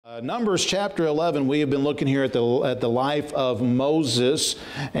Numbers chapter 11, we have been looking here at the life of Moses.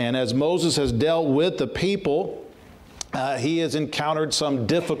 And as Moses has dealt with the people, he has encountered some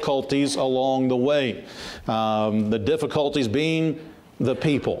difficulties along the way. The difficulties being the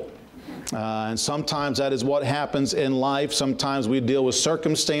people. And sometimes that is what happens in life. Sometimes we deal with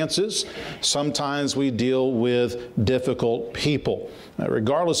circumstances. Sometimes we deal with difficult people.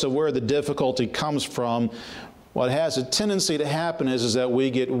 Regardless of where the difficulty comes from, what has a tendency to happen is that we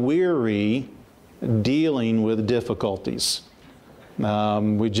get weary dealing with difficulties.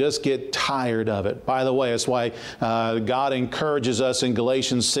 We just get tired of it. By the way, that's why God encourages us in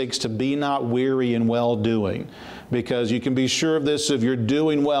Galatians 6 to be not weary in well-doing. Because you can be sure of this, if you're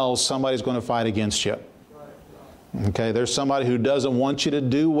doing well, somebody's going to fight against you. Okay, there's somebody who doesn't want you to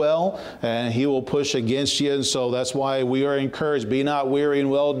do well, and he will push against you. And so that's why we are encouraged, be not weary in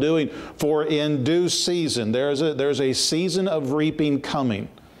well-doing, for in due season, there's a season of reaping coming.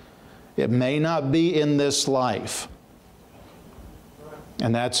 It may not be in this life.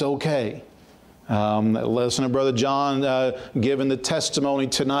 And that's okay. Listen to Brother John giving the testimony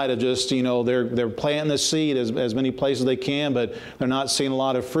tonight of just, they're planting the seed as many places they can, but they're not seeing a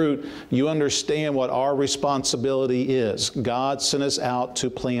lot of fruit. You understand what our responsibility is. God sent us out to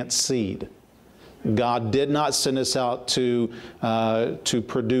plant seed. God did not send us out to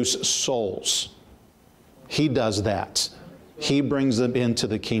produce souls. He does that. He brings them into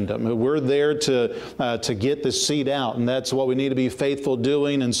the kingdom. We're there to get the seed out, and that's what we need to be faithful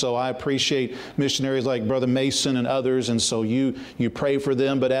doing. And so I appreciate missionaries like Brother Mason and others, and so you pray for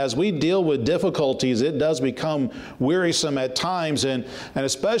them. But as we deal with difficulties, it does become wearisome at times, and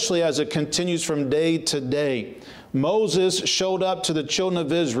especially as it continues from day to day. Moses showed up to the children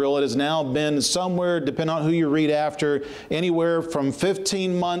of Israel. It has now been somewhere, depending on who you read after, anywhere from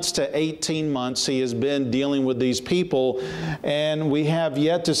 15 months to 18 months he has been dealing with these people, and we have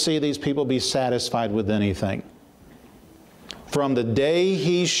yet to see these people be satisfied with anything. From the day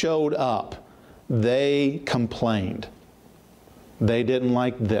he showed up, they complained. They didn't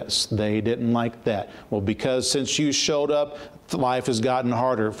like this. They didn't like that. Well, because since you showed up, life has gotten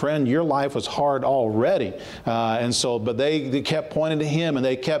harder. Friend, your life was hard already. But they kept pointing to him, and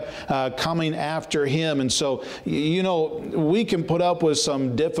they kept coming after him. And so, we can put up with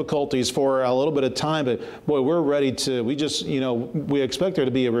some difficulties for a little bit of time, but boy, we're ready to, we expect there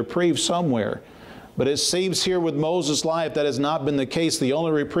to be a reprieve somewhere. But it seems here with Moses' life that has not been the case. The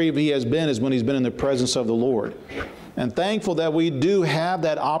only reprieve he has been is when he's been in the presence of the Lord. And thankful that we do have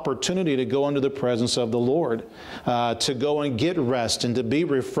that opportunity to go into the presence of the Lord, to go and get rest and to be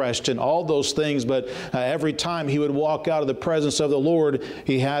refreshed and all those things. But every time he would walk out of the presence of the Lord,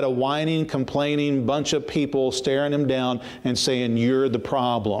 he had a whining, complaining bunch of people staring him down and saying, "You're the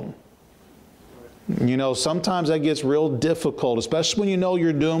problem." Sometimes that gets real difficult, especially when you know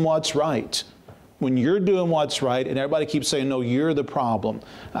you're doing what's right. When you're doing what's right and everybody keeps saying, "No, you're the problem."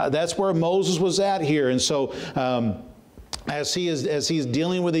 That's where Moses was at here. And so as he's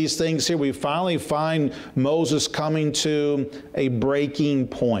dealing with these things here, we finally find Moses coming to a breaking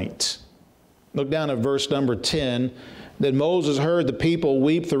point. Look down at verse number 10. Then Moses heard the people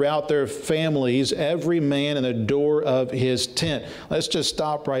weep throughout their families, every man in the door of his tent. Let's just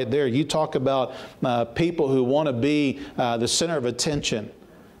stop right there. You talk about people who want to be the center of attention.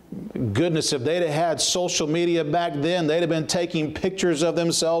 Goodness, if they'd have had social media back then, they'd have been taking pictures of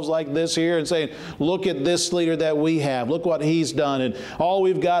themselves like this here and saying, "Look at this leader that we have. Look what he's done. And all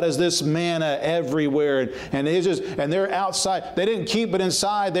we've got is this manna everywhere." And they're outside. They didn't keep it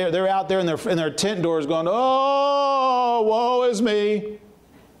inside. They're out there in their tent doors going, "Oh, woe is me.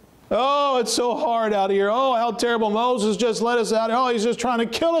 Oh, it's so hard out here. Oh, how terrible. Moses just let us out here. Oh, he's just trying to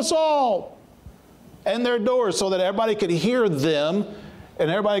kill us all." And their doors so that everybody could hear them. And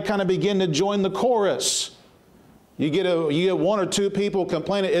everybody kind of begin to join the chorus. You get one or two people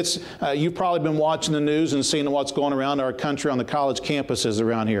complaining. You've probably been watching the news and seeing what's going around our country on the college campuses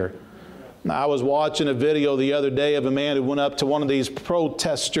around here. I was watching a video the other day of a man who went up to one of these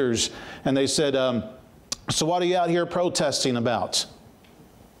protesters, and they said, "So what are you out here protesting about?"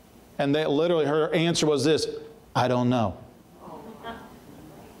 And her answer was this: "I don't know."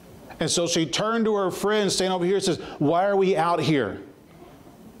 And so she turned to her friend standing over here and says, "Why are we out here?"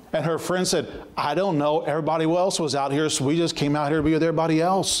 And her friend said, "I don't know. Everybody else was out here, so we just came out here to be with everybody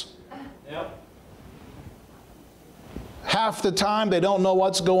else." Yep. Half the time, they don't know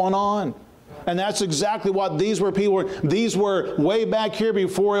what's going on. And that's exactly what these were. These were way back here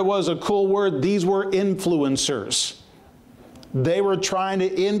before it was a cool word. These were influencers. They were trying to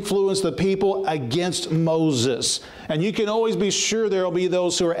influence the people against Moses. And you can always be sure there will be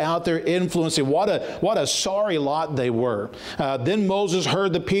those who are out there influencing. What a sorry lot they were. Then Moses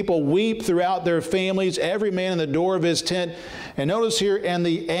heard the people weep throughout their families, every man in the door of his tent. And notice here, and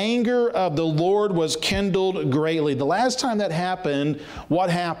the anger of the Lord was kindled greatly. The last time that happened, what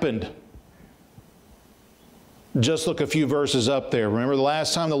happened? Just look a few verses up there. Remember the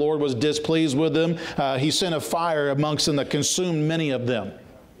last time the Lord was displeased with them? He sent a fire amongst them that consumed many of them.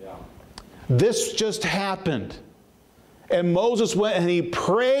 Yeah. This just happened. And Moses went and he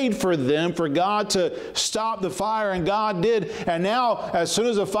prayed for them, for God to stop the fire, and God did. And now, as soon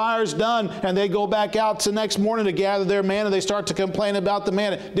as the fire's done, and they go back out the next morning to gather their manna, they start to complain about the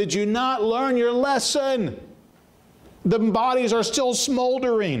manna. Did you not learn your lesson? The bodies are still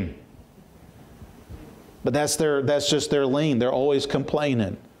smoldering. But that's just their lean. They're always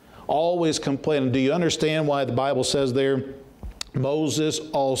complaining. Always complaining. Do you understand why the Bible says there, Moses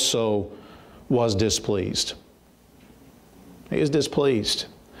also was displeased? He is displeased.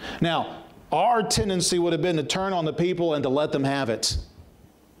 Now, our tendency would have been to turn on the people and to let them have it.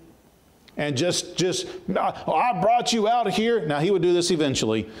 And I brought you out of here. Now, he would do this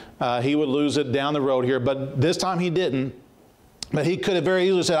eventually. He would lose it down the road here, but this time he didn't. But he could have very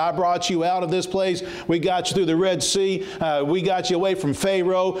easily said, I brought you out of this place. We got you through the Red Sea. We got you away from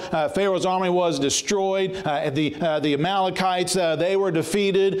Pharaoh. Pharaoh's army was destroyed. The Amalekites, they were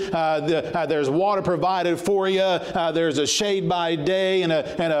defeated. There's water provided for you. There's a shade by day and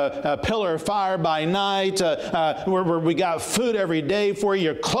a pillar of fire by night. Where we got food every day for you.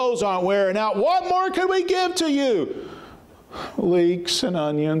 Your clothes aren't wearing out. What more could we give to you? Leeks and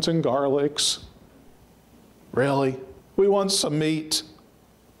onions and garlics. Really? We want some meat.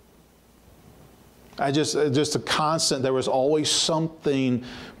 Just a constant, there was always something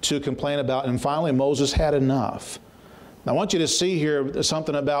to complain about. And finally, Moses had enough. I want you to see here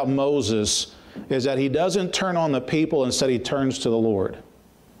something about Moses is that he doesn't turn on the people, instead he turns to the Lord.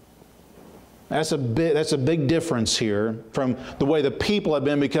 That's a big difference here from the way the people have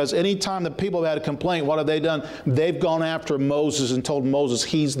been, because anytime the people have had a complaint, what have they done? They've gone after Moses and told Moses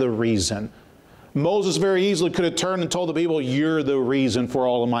he's the reason. Moses very easily could have turned and told the people, you're the reason for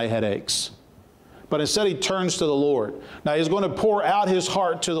all of my headaches. But instead he turns to the Lord. Now he's going to pour out his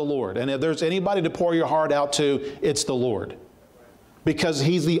heart to the Lord. And if there's anybody to pour your heart out to, it's the Lord. Because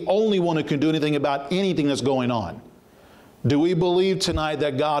he's the only one who can do anything about anything that's going on. Do we believe tonight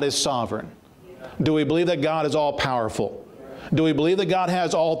that God is sovereign? Do we believe that God is all powerful? Do we believe that God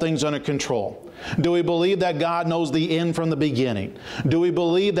has all things under control? Do we believe that God knows the end from the beginning? Do we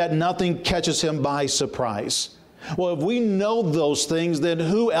believe that nothing catches him by surprise? Well, if we know those things, then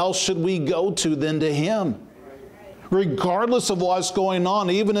who else should we go to than to him? Regardless of what's going on,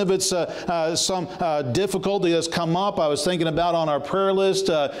 even if it's some difficulty that's come up. I was thinking about on our prayer list,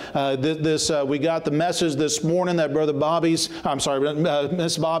 we got the message this morning that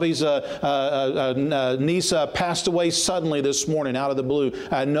Miss Bobby's niece passed away suddenly this morning out of the blue.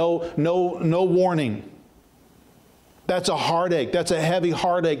 No warning. That's a heartache. That's a heavy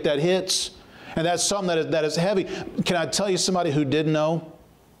heartache that hits. And that's something that is heavy. Can I tell you somebody who did know?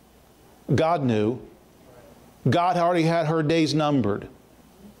 God knew. God already had her days numbered.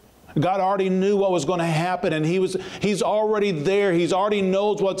 God already knew what was going to happen, and He's already there. He already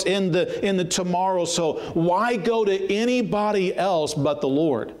knows what's in the tomorrow. So why go to anybody else but the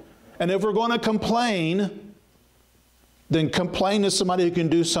Lord? And if we're going to complain, then complain to somebody who can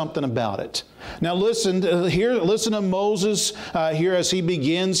do something about it. Now listen to Moses here as he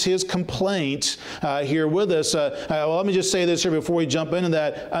begins his complaint here with us. Let me just say this here before we jump into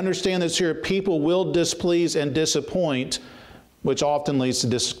that. Understand this here, people will displease and disappoint, which often leads to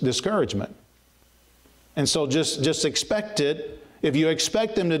discouragement. And so just expect it. If you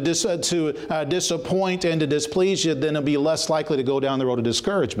expect them to disappoint and to displease you, then it'll be less likely to go down the road of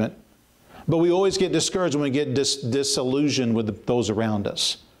discouragement. But we always get discouraged when we get disillusioned with those around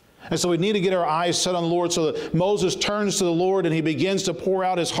us. And so we need to get our eyes set on the Lord. So that Moses turns to the Lord and he begins to pour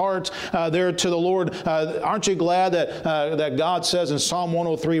out his heart there to the Lord. Aren't you glad that God says in Psalm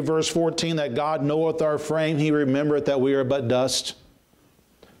 103 verse 14 that God knoweth our frame, He remembereth that we are but dust?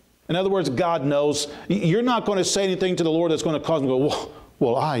 In other words, God knows. You're not going to say anything to the Lord that's going to cause him to go,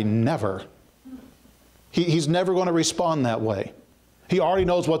 well, I never. He's never going to respond that way. He already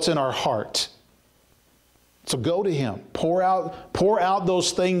knows what's in our heart. So go to Him. Pour out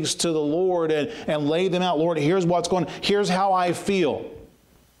those things to the Lord and lay them out. Lord, here's how I feel.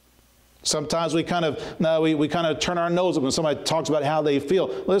 Sometimes we kind of turn our nose up when somebody talks about how they feel.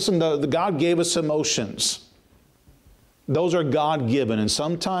 Listen, God gave us emotions. Those are God-given, and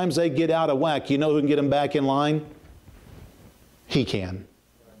sometimes they get out of whack. You know who can get them back in line? He can.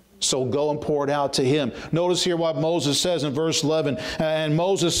 So go and pour it out to Him. Notice here what Moses says in verse 11. And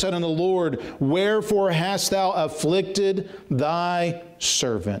Moses said unto the Lord, wherefore hast thou afflicted thy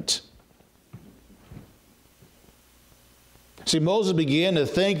servant? See, Moses began to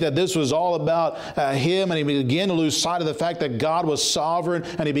think that this was all about him, and he began to lose sight of the fact that God was sovereign,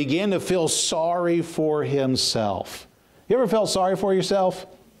 and he began to feel sorry for himself. You ever felt sorry for yourself?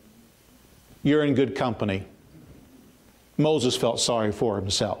 You're in good company. Moses felt sorry for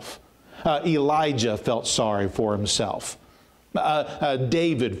himself. Elijah felt sorry for himself.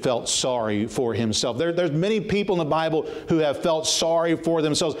 David felt sorry for himself. There's many people in the Bible who have felt sorry for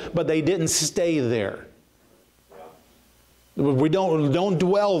themselves, but they didn't stay there. We don't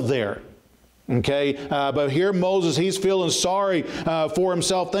dwell there. Okay, but here Moses, he's feeling sorry for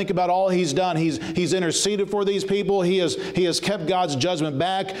himself. Think about all he's done. He's interceded for these people. He has kept God's judgment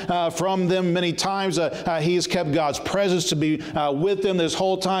back from them many times. He has kept God's presence to be with them this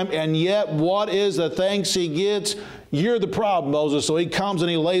whole time. And yet, what is the thanks he gets? You're the problem, Moses. So he comes and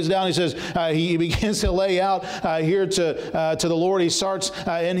he lays down. He says, he begins to lay out here to the Lord. He starts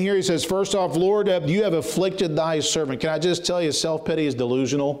in here. He says, first off, Lord, you have afflicted thy servant. Can I just tell you, self-pity is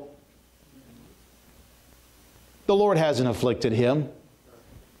delusional? The Lord hasn't afflicted him.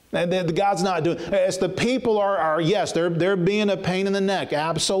 And God's not doing it. It's the people yes, they're being a pain in the neck.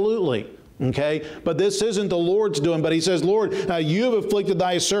 Absolutely. Okay? But this isn't the Lord's doing. But he says, Lord, you have afflicted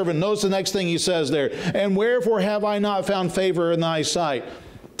thy servant. Notice the next thing he says there. And wherefore have I not found favor in thy sight?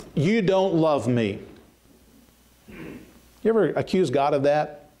 You don't love me. You ever accuse God of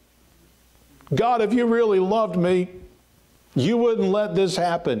that? God, if you really loved me, you wouldn't let this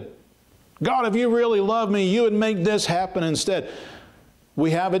happen. God, if you really love me, you would make this happen instead.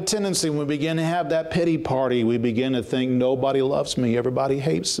 We have a tendency when we begin to have that pity party, we begin to think nobody loves me, everybody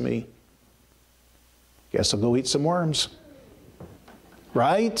hates me. Guess I'll go eat some worms.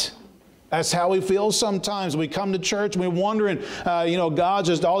 Right? That's how we feel sometimes. We come to church and we're wondering, God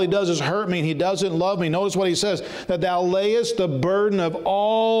just, all He does is hurt me and He doesn't love me. Notice what He says, that thou layest the burden of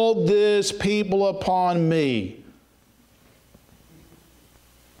all this people upon me.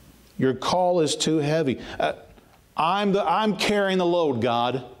 Your call is too heavy. I'm carrying the load,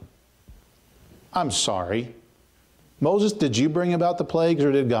 God. I'm sorry. Moses, did you bring about the plagues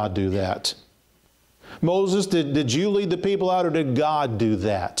or did God do that? Moses, did you lead the people out or did God do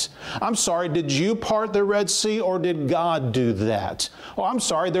that? I'm sorry, did you part the Red Sea or did God do that? Oh, I'm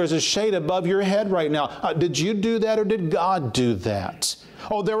sorry, there's a shade above your head right now. Did you do that or did God do that?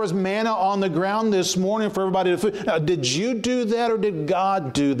 Oh, there was manna on the ground this morning for everybody to food. Did you do that or did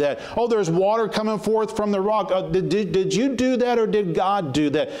God do that? Oh, there's water coming forth from the rock. Did you do that or did God do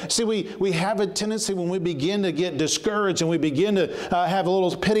that? See, we have a tendency when we begin to get discouraged and we begin to have a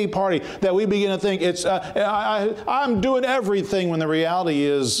little pity party that we begin to think I'm doing everything when the reality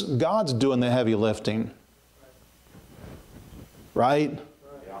is God's doing the heavy lifting. Right?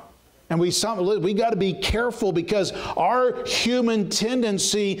 And we got to be careful because our human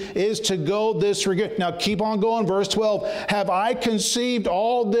tendency is to go this regard. Now keep on going, verse 12. Have I conceived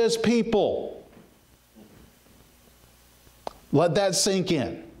all this people? Let that sink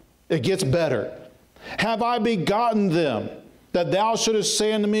in. It gets better. Have I begotten them, that thou shouldest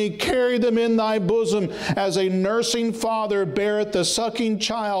say unto me, carry them in thy bosom, as a nursing father beareth the sucking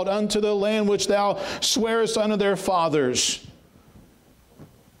child unto the land which thou swearest unto their fathers?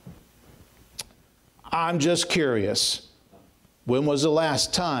 I'm just curious. When was the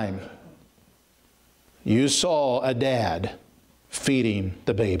last time you saw a dad feeding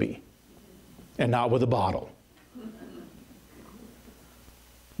the baby and not with a bottle?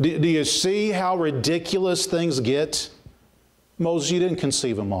 Do you see how ridiculous things get? Moses, you didn't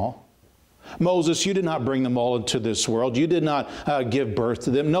conceive them all. Moses, you did not bring them all into this world. You did not give birth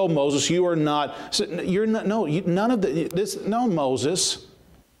to them. No, Moses, you are not. None of this. No, Moses.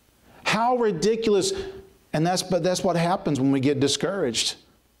 How ridiculous. But that's what happens when we get discouraged.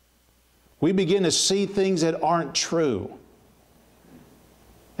 We begin to see things that aren't true.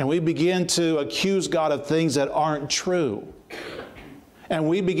 And we begin to accuse God of things that aren't true. And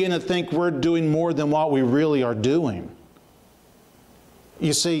we begin to think we're doing more than what we really are doing.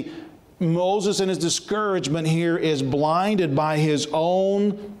 You see, Moses in his discouragement here is blinded by his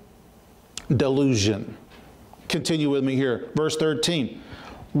own delusion. Continue with me here. Verse 13.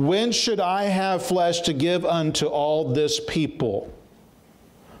 When should I have flesh to give unto all this people?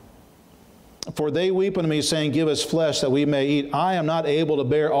 For they weep unto me, saying, give us flesh that we may eat. I am not able to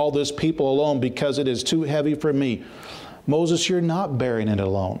bear all this people alone, because it is too heavy for me. Moses, you're not bearing it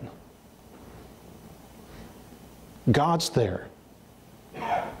alone. God's there.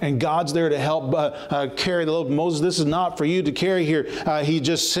 And God's there to help carry the load. Moses, this is not for you to carry here. He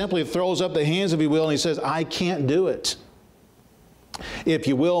just simply throws up the hands, if you will, and he says, I can't do it. If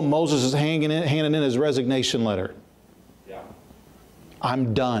you will, Moses is handing in his resignation letter. Yeah.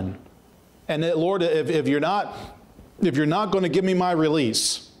 I'm done. And Lord, if you're not going to give me my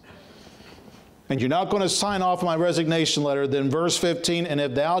release, and you're not going to sign off my resignation letter, then verse 15, and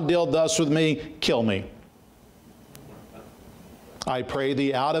if thou deal thus with me, kill me. I pray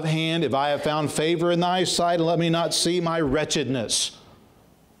thee out of hand, if I have found favor in thy sight, and let me not see my wretchedness.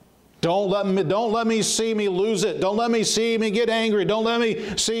 Don't let me see me lose it. Don't let me see me get angry. Don't let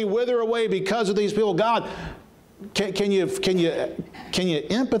me see wither away because of these people. God, can you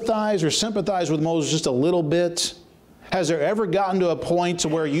empathize or sympathize with Moses just a little bit? Has there ever gotten to a point to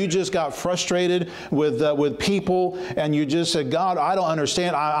where you just got frustrated with people and you just said, God, I don't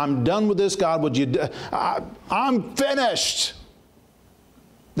understand. I'm done with this. God, would you? I'm finished.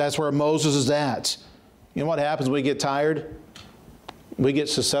 That's where Moses is at. You know what happens when we get tired? We get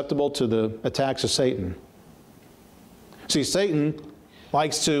susceptible to the attacks of Satan. See, Satan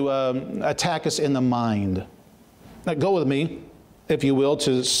likes to attack us in the mind. Now, go with me, if you will,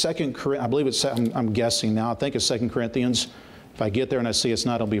 to 2 Corinthians. I believe it's, I'm guessing now. I think it's 2 Corinthians. If I get there and I see it's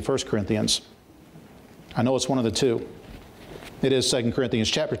not, it'll be 1 Corinthians. I know it's one of the two. It is 2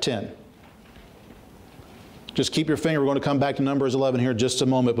 Corinthians chapter 10. Just keep your finger. We're going to come back to Numbers 11 here in just a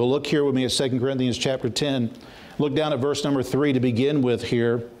moment. But look here with me at 2 Corinthians chapter 10. Look down at verse number 3 to begin with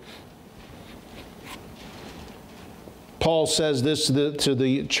here. Paul says this to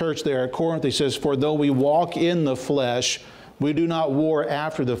the church there at Corinth. He says, for though we walk in the flesh, we do not war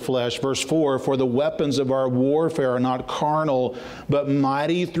after the flesh. Verse 4, for the weapons of our warfare are not carnal, but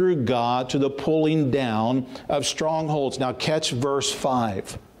mighty through God to the pulling down of strongholds. Now catch verse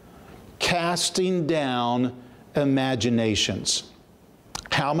 5. Casting down imaginations.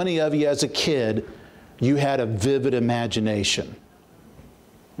 How many of you as a kid, you had a vivid imagination?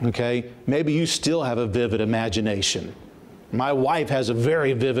 Okay? Maybe you still have a vivid imagination. My wife has a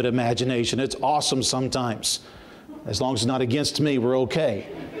very vivid imagination. It's awesome sometimes. As long as it's not against me, we're okay.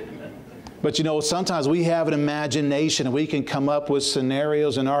 But you know, sometimes we have an imagination and we can come up with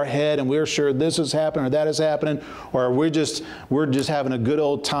scenarios in our head and we're sure this is happening or that is happening, or we're just having a good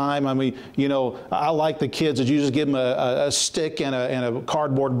old time. I mean, you know, I like the kids that you just give them a stick and a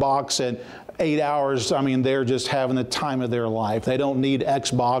cardboard box and 8 hours, I mean, they're just having the time of their life. They don't need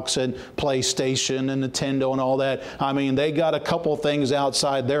Xbox and PlayStation and Nintendo and all that. I mean, they got a couple things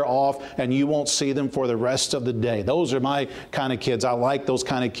outside, they're off, and you won't see them for the rest of the day. Those are my kind of kids. I like those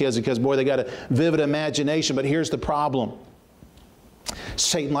kind of kids because, boy, they got a vivid imagination. But here's the problem.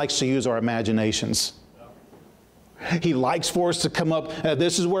 Satan likes to use our imaginations. He likes for us to come up.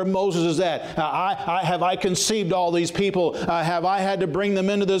 This is where Moses is at. Have I conceived all these people? Have I had to bring them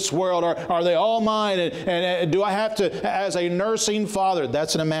into this world? Are they all mine? And do I have to, as a nursing father?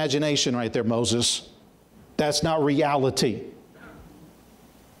 That's an imagination right there, Moses. That's not reality.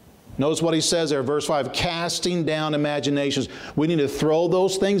 Notice what he says there, verse 5, casting down imaginations. We need to throw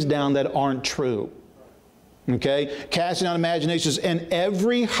those things down that aren't true. Okay? Casting down imaginations and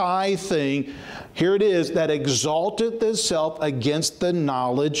every high thing, here it is, that exalteth itself against the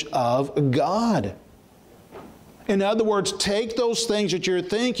knowledge of God. In other words, take those things that you're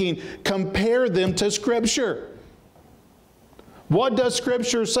thinking, compare them to Scripture. What does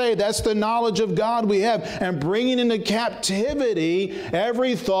Scripture say? That's the knowledge of God we have. And bringing into captivity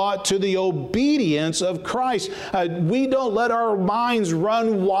every thought to the obedience of Christ. We don't let our minds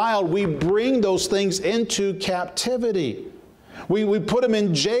run wild. We bring those things into captivity. We put them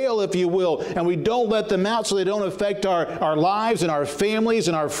in jail, if you will, and we don't let them out so they don't affect our lives and our families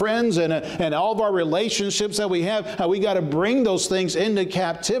and our friends and all of our relationships that we have. We got to bring those things into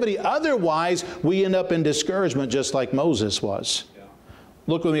captivity. Otherwise, we end up in discouragement just like Moses was. Yeah.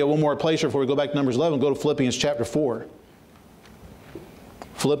 Look with me at one more place before we go back to Numbers 11. Go to Philippians chapter 4.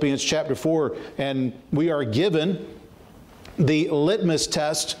 Philippians chapter 4, and we are given the litmus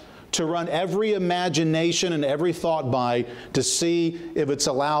test to run every imagination and every thought by to see if it's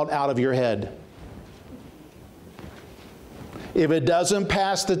allowed out of your head. If it doesn't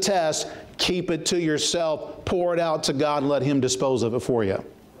pass the test, keep it to yourself, pour it out to God, and let Him dispose of it for you.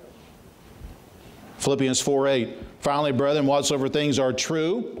 Philippians 4:8. Finally, brethren, whatsoever things are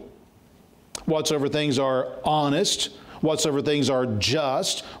true, whatsoever things are honest, whatsoever things are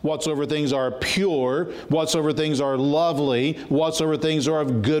just, whatsoever things are pure, whatsoever things are lovely, whatsoever things are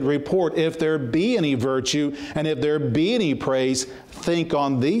of good report. If there be any virtue, and if there be any praise, think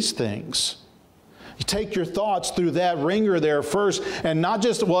on these things. You take your thoughts through that ringer there first, and not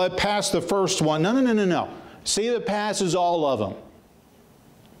just, well, it passed the first one. No. See, it passes all of them.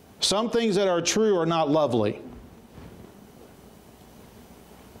 Some things that are true are not lovely.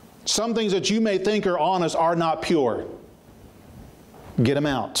 Some things that you may think are honest are not pure. Get them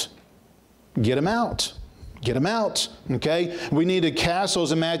out. Get them out. Get them out, okay? We need to cast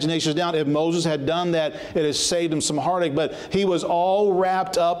those imaginations down. If Moses had done that, it has saved him some heartache, but he was all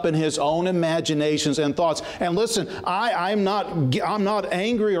wrapped up in his own imaginations and thoughts. And listen, I'm not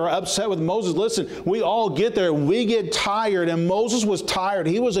angry or upset with Moses. Listen, we all get there. We get tired, and Moses was tired.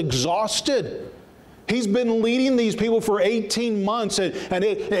 He was exhausted. He's been leading these people for 18 months, and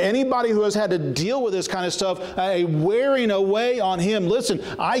anybody who has had to deal with this kind of stuff, wearing away on him. Listen,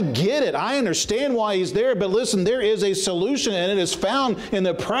 I get it. I understand why he's there, but listen, there is a solution, and it is found in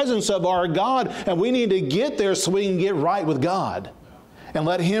the presence of our God, and we need to get there so we can get right with God and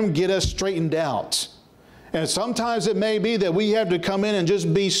let Him get us straightened out. And sometimes it may be that we have to come in and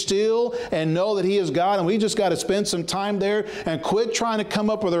just be still and know that He is God, and we just got to spend some time there and quit trying to come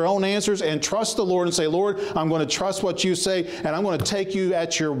up with our own answers and trust the Lord and say, Lord, I'm going to trust what you say, and I'm going to take you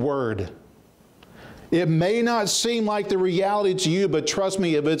at your word. It may not seem like the reality to you, but trust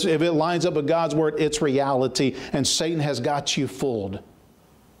me, if it lines up with God's word, it's reality, and Satan has got you fooled.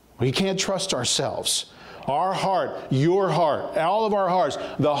 We can't trust ourselves. Our heart, your heart, all of our hearts.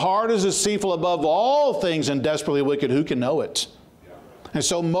 The heart is deceitful above all things and desperately wicked. Who can know it? And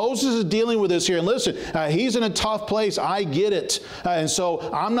so Moses is dealing with this here. And listen, he's in a tough place. I get it. And so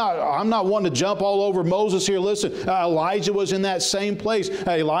I'm not one to jump all over Moses here. Listen, Elijah was in that same place.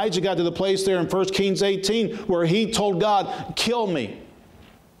 Elijah got to the place there in 1 Kings 18 where he told God, kill me.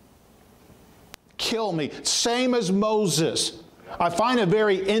 Kill me. Same as Moses. I find it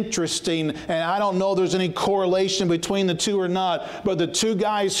very interesting, and I don't know if there's any correlation between the two or not, but the two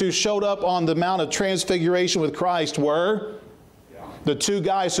guys who showed up on the Mount of Transfiguration with Christ were the two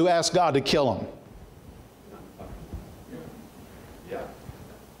guys who asked God to kill him.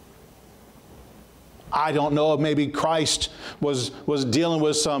 I don't know if maybe Christ was dealing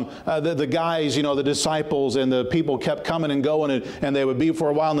with some, the guys, the disciples and the people kept coming and going, and they would be for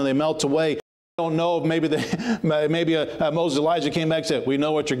a while and then they melt away. I don't know if maybe Moses, Elijah came back and said, we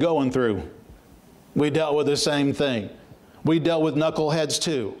know what you're going through. We dealt with the same thing. We dealt with knuckleheads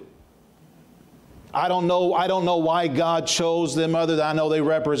too. I don't know why God chose them, other than I know they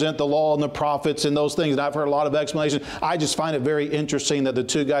represent the law and the prophets and those things, and I've heard a lot of explanations. I just find it very interesting that the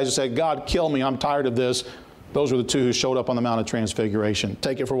two guys who said, God, kill me, I'm tired of this, those were the two who showed up on the Mount of Transfiguration.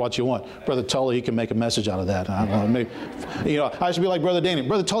 Take it for what you want. Brother Tully, he can make a message out of that. I don't know, maybe, I should be like Brother Danny.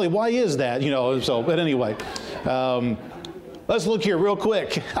 Brother Tully, why is that? But anyway, let's look here real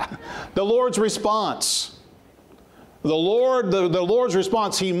quick. The Lord's response. The Lord's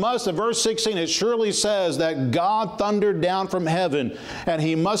response, He must, in verse 16, it surely says that God thundered down from heaven, and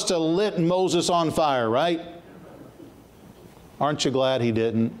He must have lit Moses on fire, right? Aren't you glad He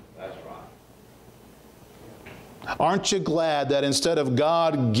didn't? Aren't you glad that instead of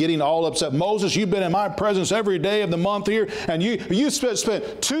God getting all upset, Moses, you've been in my presence every day of the month here, and you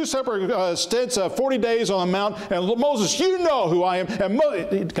spent two separate stints of 40 days on the mount, and Moses, you know who I am.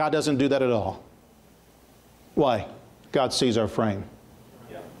 And God doesn't do that at all. Why? God sees our frame.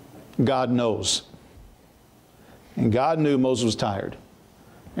 God knows. And God knew Moses was tired.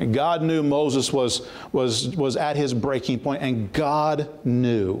 And God knew Moses was at his breaking point, and God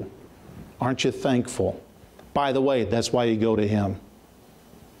knew. Aren't you thankful? By the way, that's why you go to Him.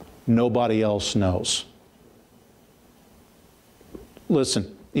 Nobody else knows.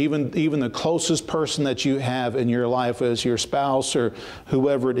 Listen, even the closest person that you have in your life as your spouse or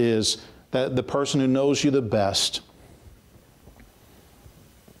whoever it is, that the person who knows you the best,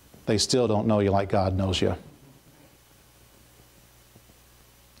 they still don't know you like God knows you.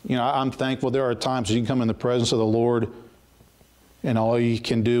 I'm thankful there are times you can come in the presence of the Lord and all you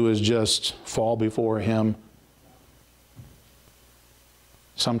can do is just fall before Him.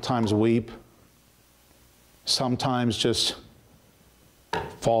 Sometimes weep. Sometimes just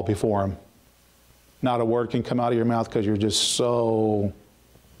fall before Him. Not a word can come out of your mouth because you're just so...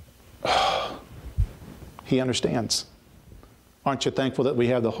 He understands. Aren't you thankful that we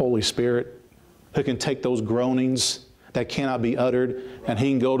have the Holy Spirit who can take those groanings that cannot be uttered, and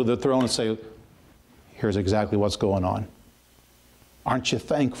He can go to the throne and say, here's exactly what's going on. Aren't you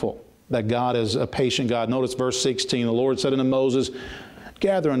thankful that God is a patient God? Notice verse 16, the Lord said unto Moses,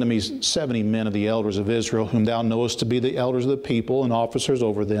 gather unto me 70 men of the elders of Israel, whom thou knowest to be the elders of the people and officers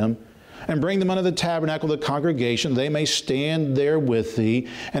over them, and bring them unto the tabernacle of the congregation, they may stand there with thee.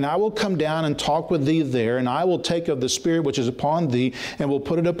 And I will come down and talk with thee there, and I will take of the Spirit which is upon thee, and will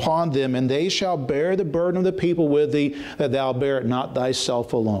put it upon them, and they shall bear the burden of the people with thee, that thou bear it not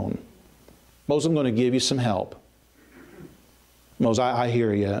thyself alone. Moses, I'm going to give you some help. Moses, I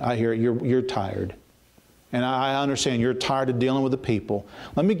hear you. I hear you're tired. And I understand you're tired of dealing with the people.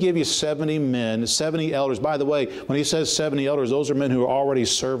 Let me give you 70 men, 70 elders. By the way, when he says 70 elders, those are men who are already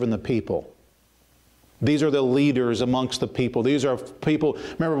serving the people. These are the leaders amongst the people. These are people,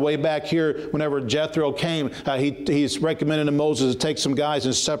 remember way back here, whenever Jethro came, he's recommended to Moses to take some guys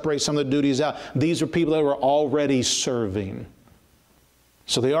and separate some of the duties out. These are people that were already serving.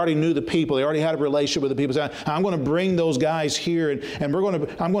 So they already knew the people. They already had a relationship with the people. So I'm going to bring those guys here, and I'm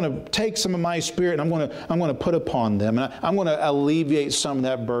going to take some of my spirit, and I'm going to put upon them. And I'm going to alleviate some of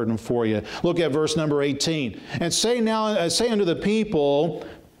that burden for you. Look at verse number 18. And say unto the people,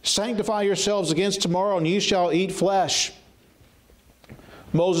 sanctify yourselves against tomorrow, and ye shall eat flesh.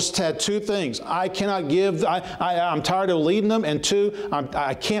 Moses had two things. I cannot give, I'm tired of leading them, and two,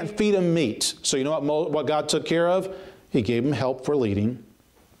 I can't feed them meat. So you know what God took care of? He gave them help for leading,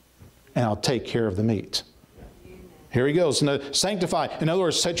 and I'll take care of the meat. Here he goes. Sanctify. In other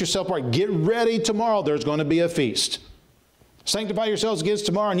words, set yourself apart. Get ready tomorrow. There's going to be a feast. Sanctify yourselves against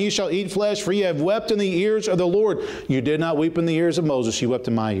tomorrow, and ye shall eat flesh, for ye have wept in the ears of the Lord. You did not weep in the ears of Moses, you wept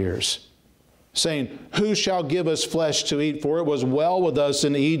in my ears. Saying, who shall give us flesh to eat? For it was well with us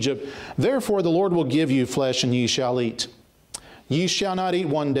in Egypt. Therefore the Lord will give you flesh, and ye shall eat. Ye shall not eat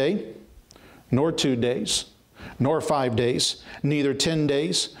 1 day, nor 2 days, nor 5 days, neither 10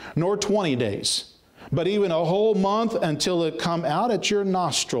 days, nor 20 days, but even a whole month, until it come out at your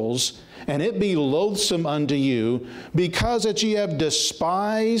nostrils, and it be loathsome unto you, because that ye have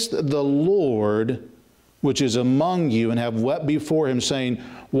despised the Lord, which is among you, and have wept before him, saying,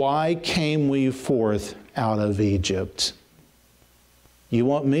 why came we forth out of Egypt? You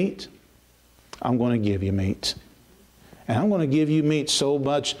want meat? I'm going to give you meat. And I'm going to give you meat so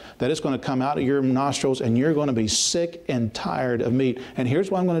much that it's going to come out of your nostrils, and you're going to be sick and tired of meat. And here's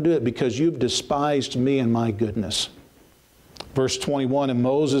why I'm going to do it, because you've despised me and my goodness. Verse 21, and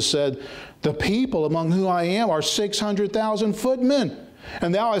Moses said, the people among whom I am are 600,000 footmen.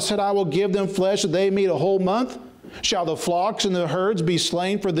 And thou hast said, I will give them flesh that they may eat a whole month. Shall the flocks and the herds be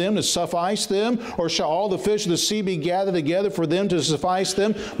slain for them to suffice them? Or shall all the fish of the sea be gathered together for them to suffice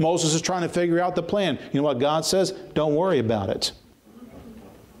them? Moses is trying to figure out the plan. You know what God says? Don't worry about it.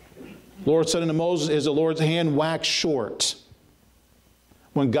 Lord said unto Moses, is the Lord's hand waxed short?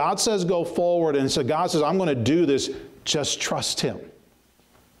 When God says go forward, and so God says, I'm going to do this, just trust Him.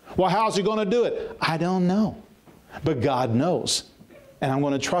 Well, how's He going to do it? I don't know. But God knows. And I'm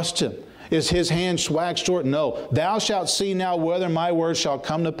going to trust Him. Is His hand waxed short? No. Thou shalt see now whether my words shall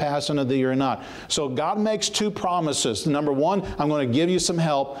come to pass unto thee or not. So God makes two promises. Number one, I'm going to give you some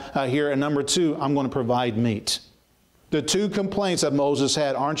help here. And number two, I'm going to provide meat. The two complaints that Moses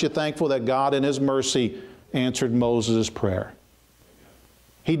had, aren't you thankful that God in His mercy answered Moses' prayer?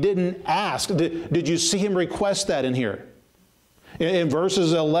 He didn't ask. Did you see Him request that in here? In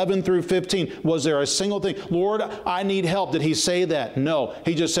verses 11 through 15, was there a single thing? Lord, I need help. Did He say that? No.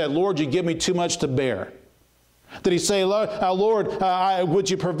 He just said, Lord, you give me too much to bear. Did He say, Lord, would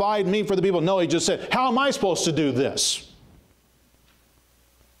you provide me for the people? No, He just said, how am I supposed to do this?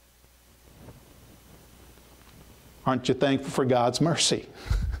 Aren't you thankful for God's mercy?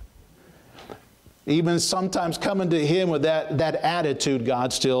 Even sometimes coming to Him with that attitude,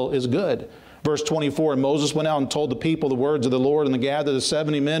 God still is good. Verse 24, and Moses went out and told the people the words of the Lord, and gathered the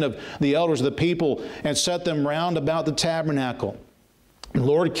 70 men of the elders of the people, and set them round about the tabernacle. The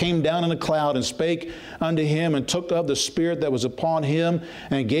Lord came down in a cloud, and spake unto him, and took of the Spirit that was upon him,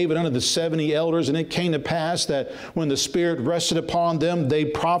 and gave it unto the 70 elders. And it came to pass that when the Spirit rested upon them, they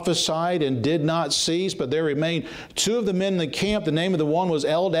prophesied and did not cease. But there remained two of the men in the camp. The name of the one was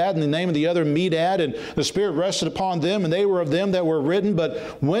Eldad, and the name of the other Medad. And the Spirit rested upon them, and they were of them that were written,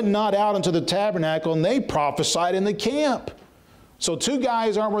 but went not out into the tabernacle, and they prophesied in the camp. So two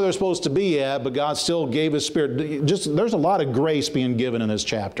guys aren't where they're supposed to be at, but God still gave His Spirit. There's a lot of grace being given in this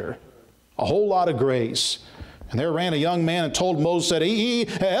chapter. A whole lot of grace. And there ran a young man and told Moses, said,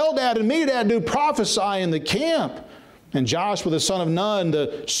 Eldad and Medad do prophesy in the camp. And Joshua the son of Nun,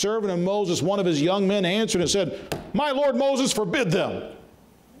 the servant of Moses, one of his young men, answered and said, my Lord Moses, forbid them.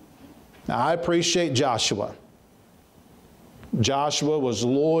 Now I appreciate Joshua. Joshua was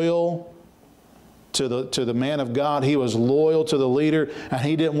loyal to the man of God. He was loyal to the leader, and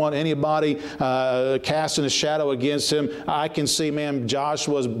he didn't want anybody casting a shadow against him. I can see, man,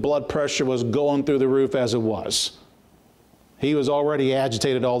 Joshua's blood pressure was going through the roof as it was. He was already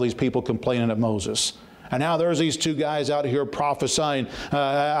agitated, all these people complaining at Moses. And now there's these two guys out here prophesying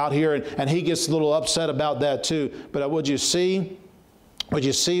out here, and he gets a little upset about that too. But would you see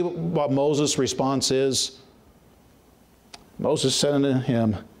what Moses' response is? Moses said unto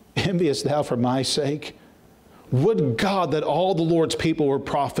him, enviest thou for my sake? Would God that all the Lord's people were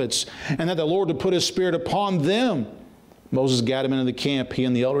prophets, and that the Lord would put His Spirit upon them. Moses gathered him into the camp, he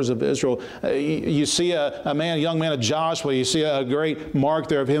and the elders of Israel. You see a young man of Joshua, you see a great mark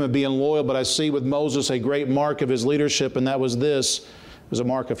there of him of being loyal, but I see with Moses a great mark of his leadership, and that was this. It was a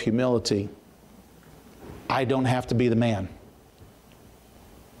mark of humility. I don't have to be the man.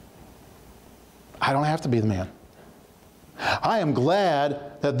 I don't have to be the man. I am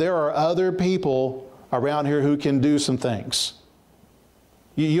glad that there are other people around here who can do some things.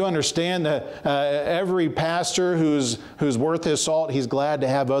 You understand that every pastor who's worth his salt, he's glad to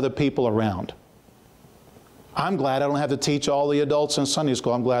have other people around. I'm glad I don't have to teach all the adults in Sunday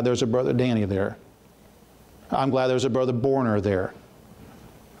school. I'm glad there's a Brother Danny there. I'm glad there's a Brother Borner there.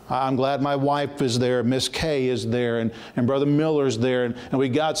 I'm glad my wife is there, Miss Kay is there, and Brother Miller's there, and we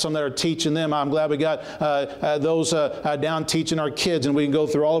got some that are teaching them. I'm glad we got those down teaching our kids, and we can go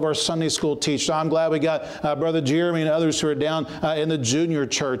through all of our Sunday school teachers. I'm glad we got Brother Jeremy and others who are down in the junior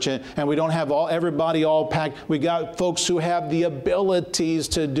church, and we don't have everybody all packed. We got folks who have the abilities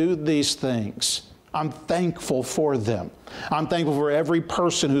to do these things. I'm thankful for them. I'm thankful for every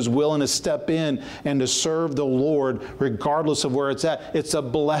person who's willing to step in and to serve the Lord regardless of where it's at. It's a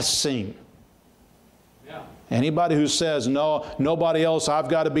blessing. Yeah. Anybody who says, no, nobody else, I've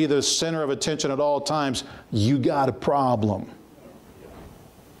got to be the center of attention at all times, you got a problem.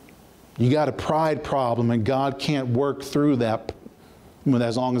 You got a pride problem, and God can't work through that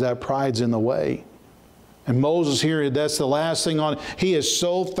as long as that pride's in the way. And Moses here, that's the last thing on. He is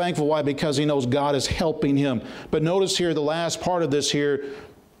so thankful. Why? Because he knows God is helping him. But notice here, the last part of this here,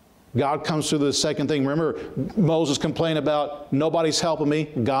 God comes through the second thing. Remember, Moses complained about nobody's helping me.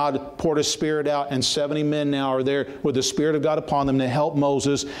 God poured His Spirit out, and 70 men now are there with the Spirit of God upon them to help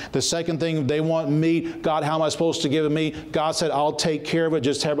Moses. The second thing, they want meat. God, how am I supposed to give it me? God said, I'll take care of it.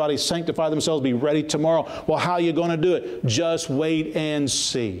 Just everybody sanctify themselves, be ready tomorrow. Well, how are you going to do it? Just wait and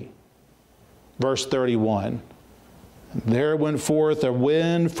see. Verse 31, there went forth a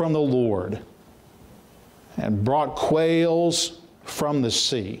wind from the Lord and brought quails from the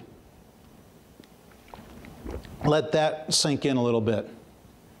sea. Let that sink in a little bit.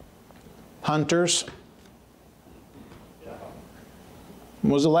 Hunters,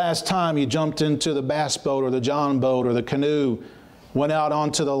 when was the last time you jumped into the bass boat or the john boat or the canoe, went out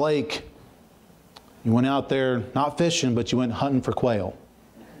onto the lake? You went out there not fishing, but you went hunting for quail.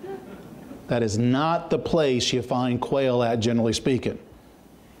 That is not the place you find quail at, generally speaking.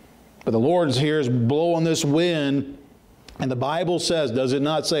 But the Lord's here is blowing this wind, and the Bible says, does it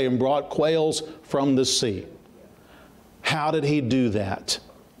not say, and brought quails from the sea? How did He do that?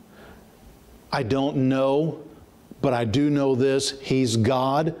 I don't know, but I do know this. He's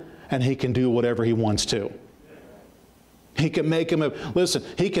God, and He can do whatever He wants to. He can make him, listen,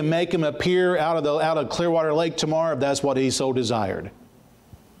 He can make him appear out of Clearwater Lake tomorrow if that's what He so desired.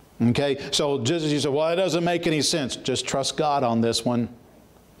 Okay, so just as you say, well, it doesn't make any sense. Just trust God on this one.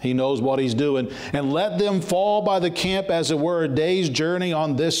 He knows what He's doing. And let them fall by the camp as it were a day's journey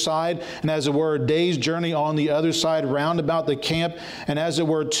on this side, and as it were a day's journey on the other side round about the camp, and as it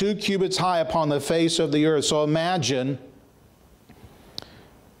were 2 cubits high upon the face of the earth. So imagine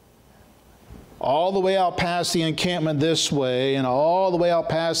all the way out past the encampment this way, and all the way out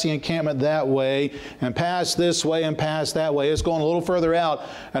past the encampment that way, and past this way and past that way. It's going a little further out,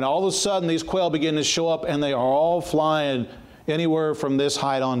 and all of a sudden these quail begin to show up, and they are all flying anywhere from this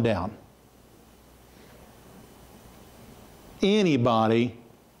height on down. Anybody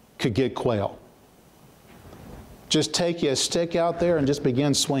could get quail. Just take you a stick out there and just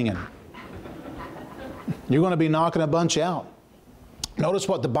begin swinging. You're going to be knocking a bunch out. Notice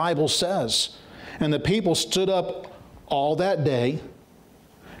what the Bible says. And the people stood up all that day,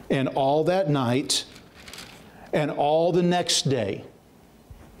 and all that night, and all the next day.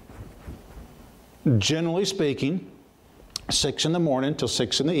 Generally speaking, 6 in the morning till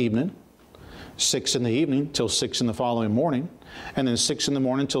 6 in the evening, 6 in the evening till 6 in the following morning, and then 6 in the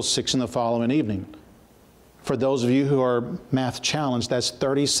morning till 6 in the following evening. For those of you who are math challenged, that's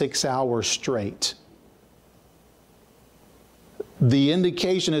 36 hours straight. The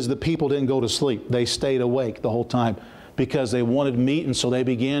indication is the people didn't go to sleep. They stayed awake the whole time because they wanted meat, and so they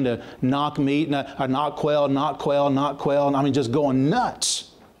began to knock meat, knock quail, knock quail, knock quail, and I mean just going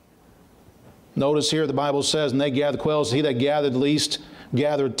nuts. Notice here the Bible says, and they gathered quails, he that gathered least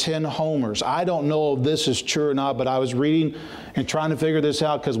gathered 10 homers. I don't know if this is true or not, but I was reading and trying to figure this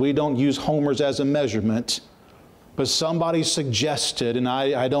out because we don't use homers as a measurement. But somebody suggested, and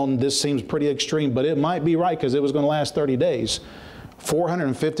I don't, this seems pretty extreme, but it might be right because it was going to last 30 days.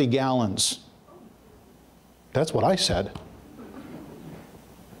 450 gallons. That's what I said.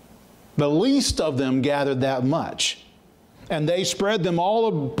 The least of them gathered that much. And they spread them all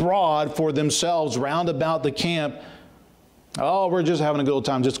abroad for themselves round about the camp. Oh, we're just having a good old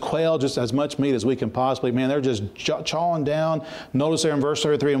time. Just quail, just as much meat as we can possibly. Man, they're just chawing down. Notice there in verse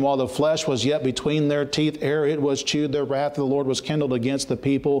 33, and while the flesh was yet between their teeth, ere it was chewed, the wrath of the Lord was kindled against the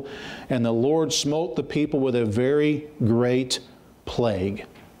people. And the Lord smote the people with a very great plague.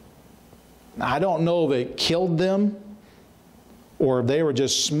 I don't know if it killed them or if they were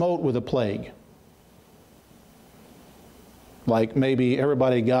just smote with a plague. Like maybe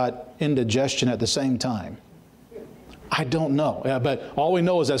everybody got indigestion at the same time. I don't know. But all we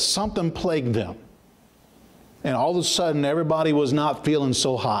know is that something plagued them. And all of a sudden, everybody was not feeling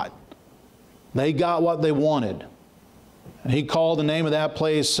so hot. They got what they wanted. And he called the name of that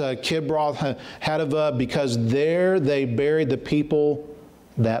place Kibroth Hattaavah, because there they buried the people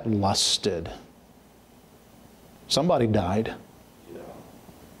that lusted. Somebody died.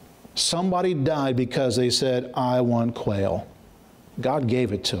 Somebody died because they said, I want quail. God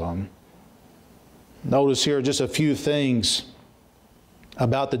gave it to them. Notice here just a few things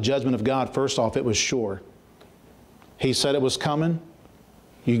about the judgment of God. First off, it was sure. He said it was coming.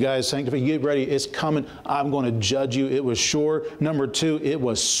 You guys sanctify, you get ready, it's coming. I'm going to judge you. It was sure. Number two, it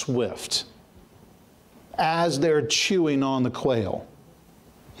was swift. As they're chewing on the quail,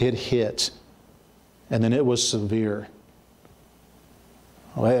 it hit. And then it was severe.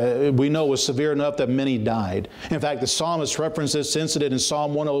 We know it was severe enough that many died. In fact, the psalmist referenced this incident in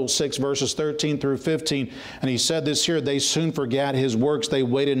Psalm 106, verses 13 through 15. And he said this here, they soon forgot his works. They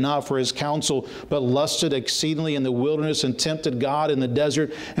waited not for his counsel, but lusted exceedingly in the wilderness and tempted God in the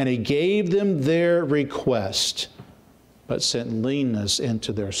desert. And he gave them their request, but sent leanness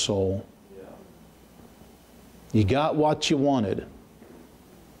into their soul. You got what you wanted,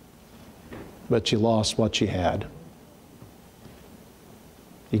 but you lost what you had.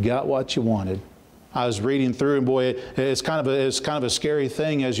 You got what you wanted. I was reading through, and boy, it's kind of a scary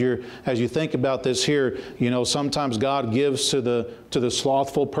thing as you think about this here. You know, sometimes God gives to the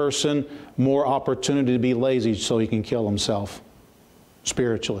slothful person more opportunity to be lazy so he can kill himself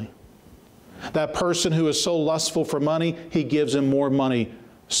spiritually. That person who is so lustful for money, he gives him more money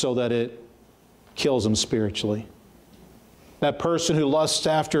so that it kills him spiritually. That person who lusts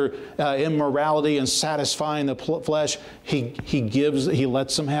after immorality and satisfying the flesh, he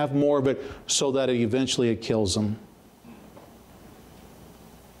lets them have more of it so that eventually it kills them.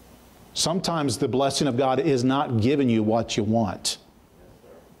 Sometimes the blessing of God is not giving you what you want.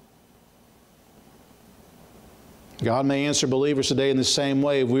 God may answer believers today in the same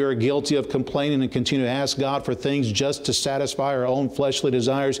way. If we are guilty of complaining and continue to ask God for things just to satisfy our own fleshly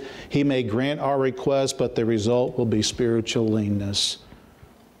desires, He may grant our request, but the result will be spiritual leanness.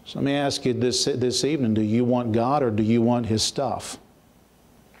 So let me ask you this evening, do you want God or do you want His stuff?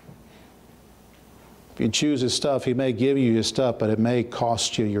 If you choose His stuff, He may give you His stuff, but it may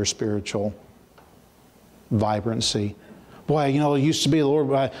cost you your spiritual vibrancy. Boy, you know, it used to be the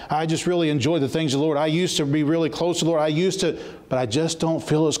Lord. I just really enjoy the things of the Lord. I used to be really close to the Lord. But I just don't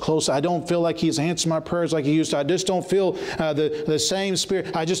feel as close. I don't feel like He's answered my prayers like He used to. I just don't feel the same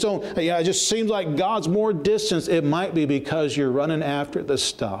Spirit. I just don't, it just seems like God's more distant. It might be because you're running after the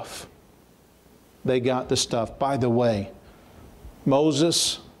stuff. They got the stuff. By the way,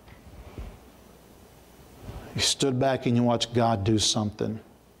 Moses, you stood back and you watched God do something.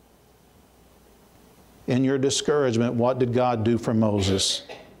 In your discouragement, what did God do for Moses?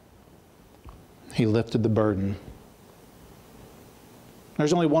 He lifted the burden.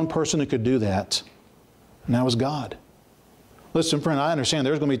 There's only one person who could do that, and that was God. Listen, friend, I understand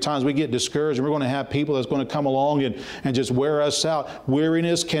there's going to be times we get discouraged and we're going to have people that's going to come along and just wear us out.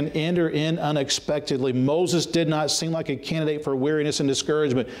 Weariness can enter in unexpectedly. Moses did not seem like a candidate for weariness and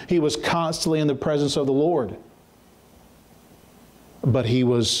discouragement. He was constantly in the presence of the Lord. But he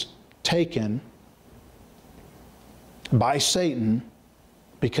was taken by Satan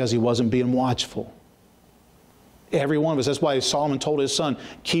because he wasn't being watchful. Every one of us, that's why Solomon told his son,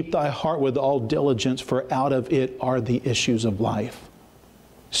 keep thy heart with all diligence, for out of it are the issues of life.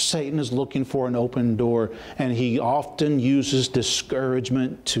 Satan is looking for an open door, and he often uses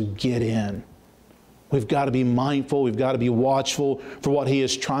discouragement to get in. We've got to be mindful. We've got to be watchful for what he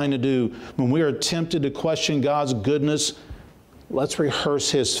is trying to do. When we are tempted to question God's goodness, let's rehearse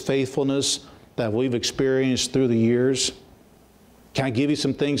His faithfulness that we've experienced through the years. Can I give you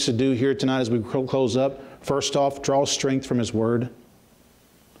some things to do here tonight as we close up? First off, draw strength from His Word.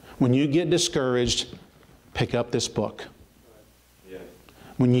 When you get discouraged, pick up this book.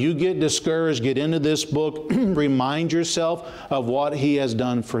 When you get discouraged, get into this book. Remind yourself of what He has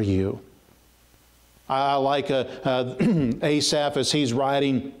done for you. I like Asaph as he's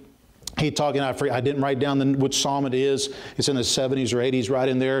writing I didn't write down which psalm it is. It's in the 70s or 80s, right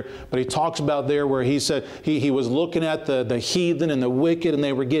in there. But he talks about there where he said he was looking at the heathen and the wicked, and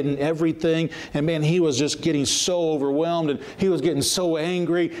they were getting everything. And man, he was just getting so overwhelmed, and he was getting so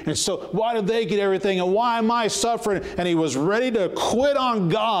angry. And so, why did they get everything, and why am I suffering? And he was ready to quit on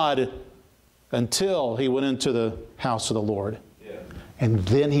God until he went into the house of the Lord. Yeah. And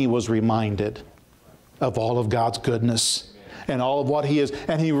then he was reminded of all of God's goodness and all of what He is.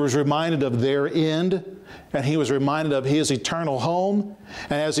 And he was reminded of their end, and he was reminded of his eternal home.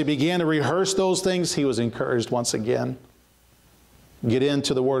 And as he began to rehearse those things, he was encouraged once again. Get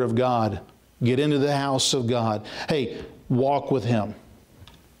into the Word of God. Get into the house of God. Hey, walk with Him.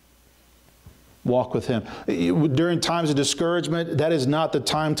 Walk with Him. During times of discouragement, that is not the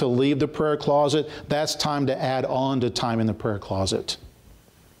time to leave the prayer closet. That's time to add on to time in the prayer closet.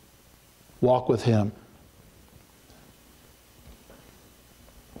 Walk with Him.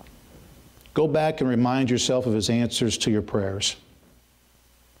 Go back and remind yourself of His answers to your prayers.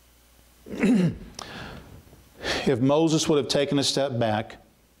 If Moses would have taken a step back,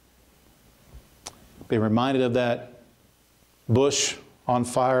 be reminded of that bush on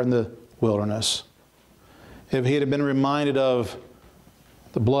fire in the wilderness. If he had been reminded of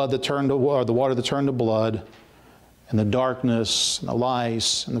the blood that turned to water, the water that turned to blood, and the darkness, and the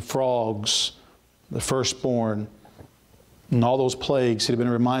lice, and the frogs, the firstborn, and all those plagues, he'd have been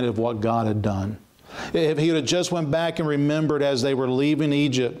reminded of what God had done. If he would have just went back and remembered as they were leaving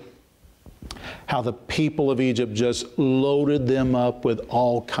Egypt, how the people of Egypt just loaded them up with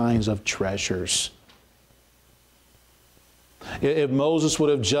all kinds of treasures. If Moses would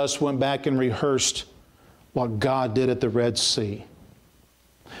have just went back and rehearsed what God did at the Red Sea.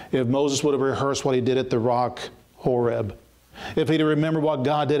 If Moses would have rehearsed what he did at the rock Horeb. If he'd have remembered what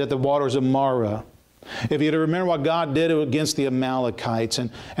God did at the waters of Marah. If he'd have remembered what God did against the Amalekites,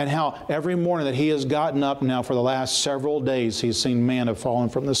 and how every morning that he has gotten up now for the last several days, he's seen manna falling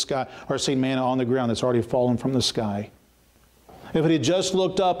from the sky, or seen manna on the ground that's already fallen from the sky. If he had just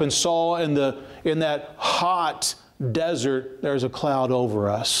looked up and saw in that hot desert, there's a cloud over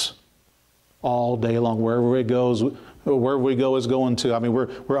us all day long. Wherever we go is going to. I mean,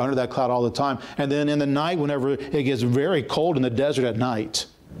 we're under that cloud all the time. And then in the night, whenever it gets very cold in the desert at night,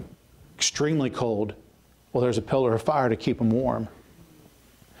 extremely cold, well, there's a pillar of fire to keep them warm.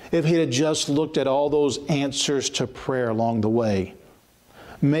 If he had just looked at all those answers to prayer along the way,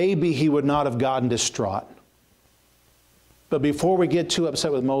 maybe he would not have gotten distraught. But before we get too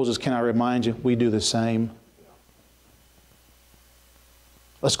upset with Moses, can I remind you, we do the same.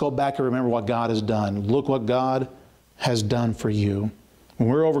 Let's go back and remember what God has done. Look what God has done for you. When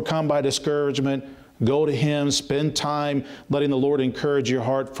we're overcome by discouragement, go to Him, spend time letting the Lord encourage your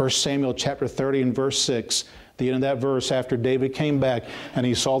heart. 1 Samuel chapter 30 and verse 6, the end of that verse, after David came back and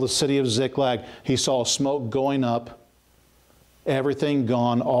he saw the city of Ziklag, he saw smoke going up, everything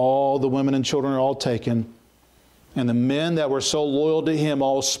gone, all the women and children are all taken, and the men that were so loyal to him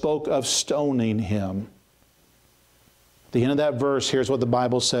all spoke of stoning him. The end of that verse, here's what the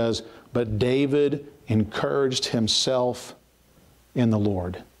Bible says, but David encouraged himself in the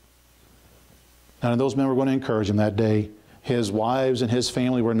Lord. None of those men were going to encourage him that day. His wives and his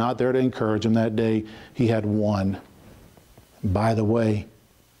family were not there to encourage him that day. He had one. By the way,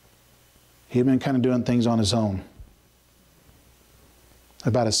 he had been kind of doing things on his own.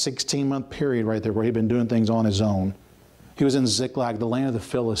 About a 16-month period right there where he'd been doing things on his own. He was in Ziklag, the land of the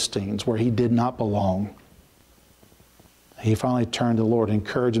Philistines, where he did not belong. He finally turned to the Lord,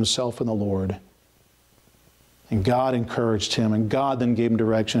 encouraged himself in the Lord. And God encouraged him, and God then gave him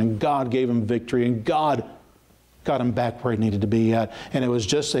direction, and God gave him victory, and God got him back where he needed to be at. And it was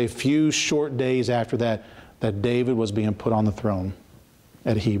just a few short days after that that David was being put on the throne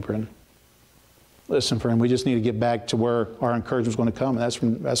at Hebron. Listen, friend, we just need to get back to where our encouragement is going to come,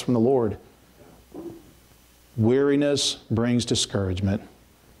 and that's from the Lord. Weariness brings discouragement.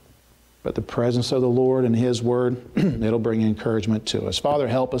 But the presence of the Lord and His Word, it'll bring encouragement to us. Father,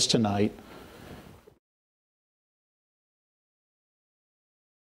 help us tonight.